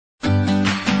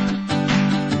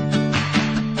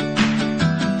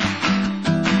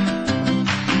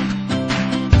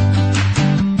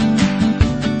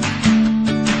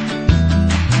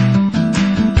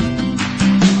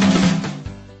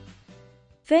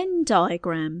Venn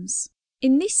diagrams.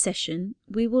 In this session,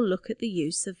 we will look at the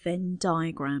use of Venn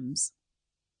diagrams.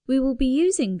 We will be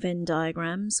using Venn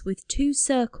diagrams with two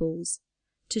circles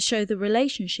to show the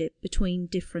relationship between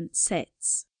different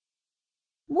sets.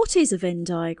 What is a Venn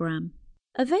diagram?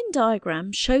 A Venn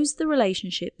diagram shows the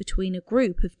relationship between a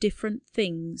group of different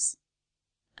things,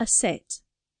 a set,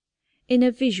 in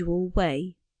a visual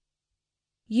way.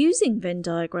 Using Venn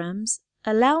diagrams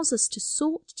allows us to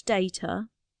sort data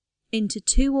into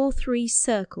 2 or 3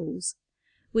 circles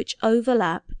which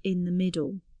overlap in the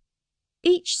middle.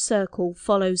 Each circle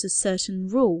follows a certain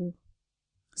rule,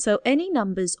 so any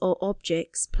numbers or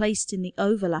objects placed in the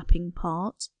overlapping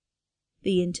part,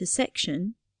 the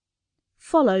intersection,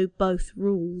 follow both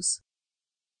rules.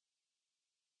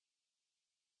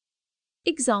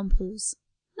 Examples.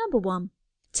 Number 1.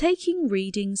 Taking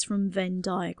readings from Venn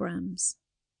diagrams.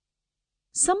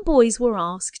 Some boys were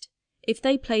asked if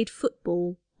they played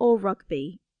football or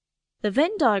rugby. The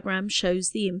Venn diagram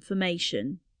shows the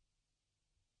information.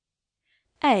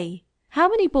 A. How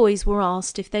many boys were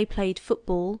asked if they played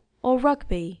football or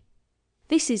rugby?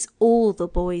 This is all the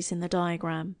boys in the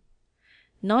diagram.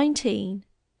 19,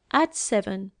 add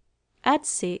 7, add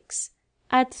 6,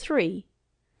 add 3,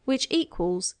 which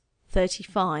equals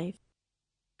 35.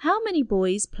 How many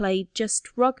boys played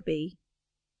just rugby?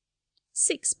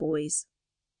 6 boys.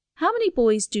 How many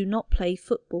boys do not play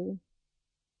football?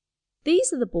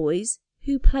 These are the boys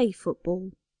who play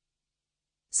football.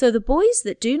 So the boys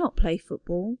that do not play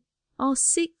football are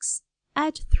 6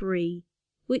 add 3,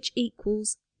 which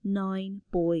equals 9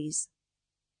 boys.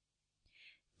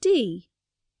 D.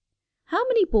 How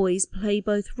many boys play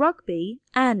both rugby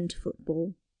and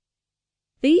football?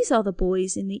 These are the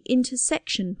boys in the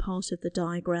intersection part of the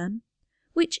diagram,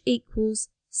 which equals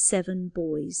 7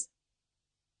 boys.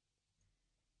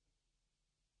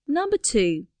 Number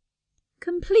 2.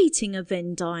 Completing a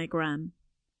Venn diagram.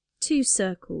 2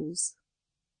 circles.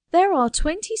 There are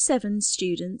 27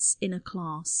 students in a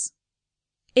class.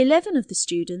 11 of the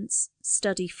students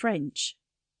study French.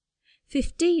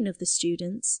 15 of the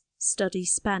students study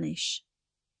Spanish.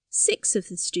 6 of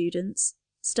the students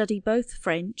study both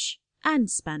French and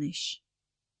Spanish.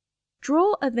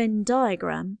 Draw a Venn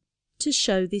diagram to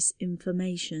show this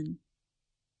information.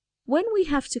 When we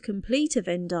have to complete a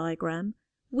Venn diagram,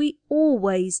 we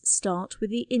always start with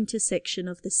the intersection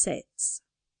of the sets.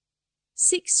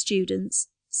 6 students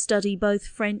study both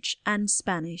French and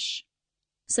Spanish,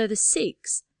 so the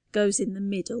 6 goes in the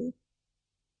middle.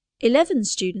 11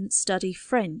 students study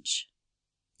French.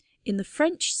 In the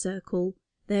French circle,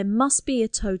 there must be a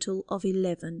total of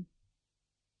 11.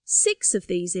 6 of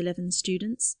these 11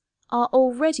 students are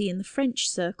already in the French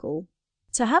circle.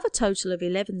 To have a total of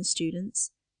 11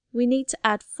 students, we need to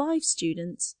add 5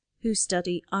 students who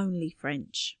study only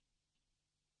French.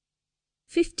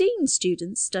 15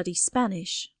 students study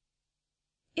Spanish.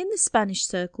 In the Spanish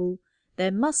circle,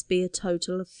 there must be a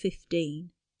total of 15.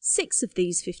 6 of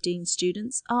these 15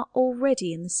 students are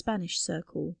already in the Spanish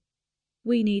circle.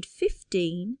 We need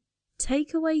 15,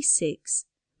 take away 6,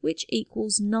 which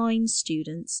equals 9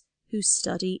 students who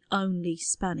study only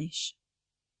Spanish.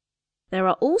 There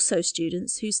are also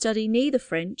students who study neither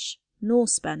French nor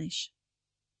Spanish.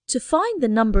 To find the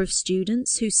number of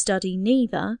students who study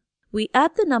neither, we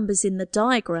add the numbers in the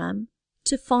diagram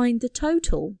to find the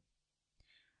total.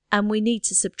 And we need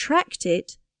to subtract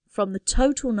it from the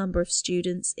total number of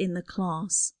students in the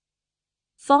class.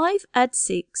 5 add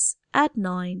 6 add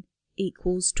 9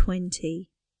 equals 20.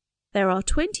 There are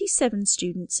 27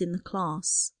 students in the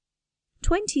class.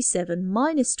 27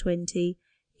 minus 20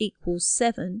 equals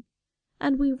 7,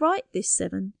 and we write this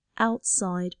 7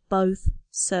 outside both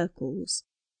circles.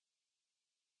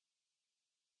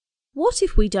 What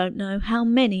if we don't know how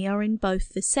many are in both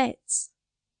the sets?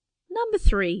 Number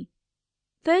 3.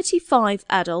 35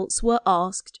 adults were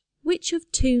asked which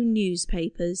of 2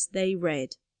 newspapers they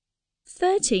read.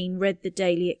 13 read the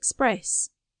Daily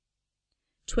Express.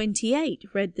 28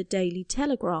 read the Daily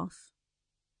Telegraph.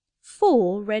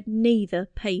 4 read neither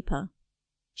paper.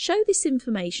 Show this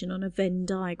information on a Venn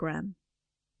diagram.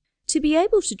 To be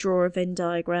able to draw a Venn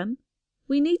diagram,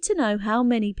 we need to know how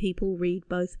many people read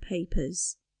both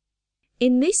papers.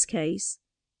 In this case,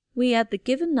 we add the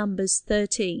given numbers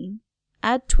 13,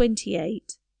 add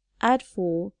 28, add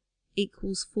 4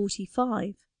 equals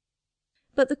 45.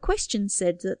 But the question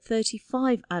said that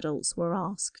 35 adults were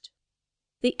asked.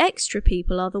 The extra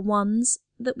people are the ones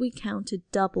that we counted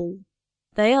double.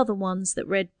 They are the ones that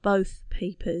read both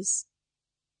papers.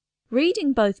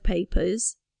 Reading both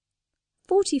papers,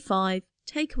 45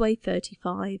 take away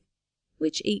 35,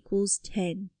 which equals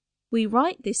 10. We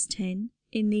write this 10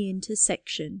 in the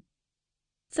intersection.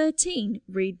 13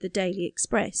 read the Daily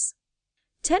Express.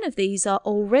 10 of these are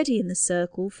already in the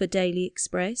circle for Daily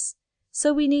Express,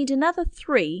 so we need another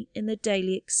 3 in the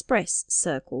Daily Express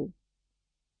circle.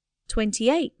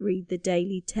 28 read the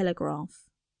Daily Telegraph.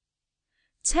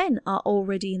 10 are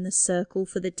already in the circle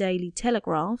for the Daily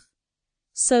Telegraph,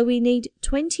 so we need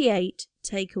 28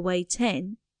 take away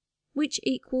 10, which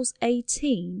equals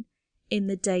 18 in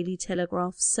the Daily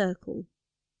Telegraph circle.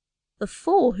 The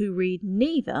 4 who read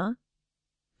neither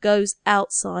goes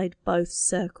outside both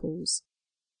circles.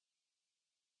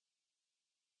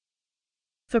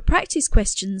 For practice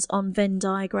questions on Venn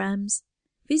diagrams,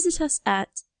 visit us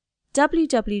at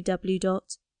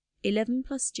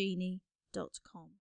www.11plusgenie.com.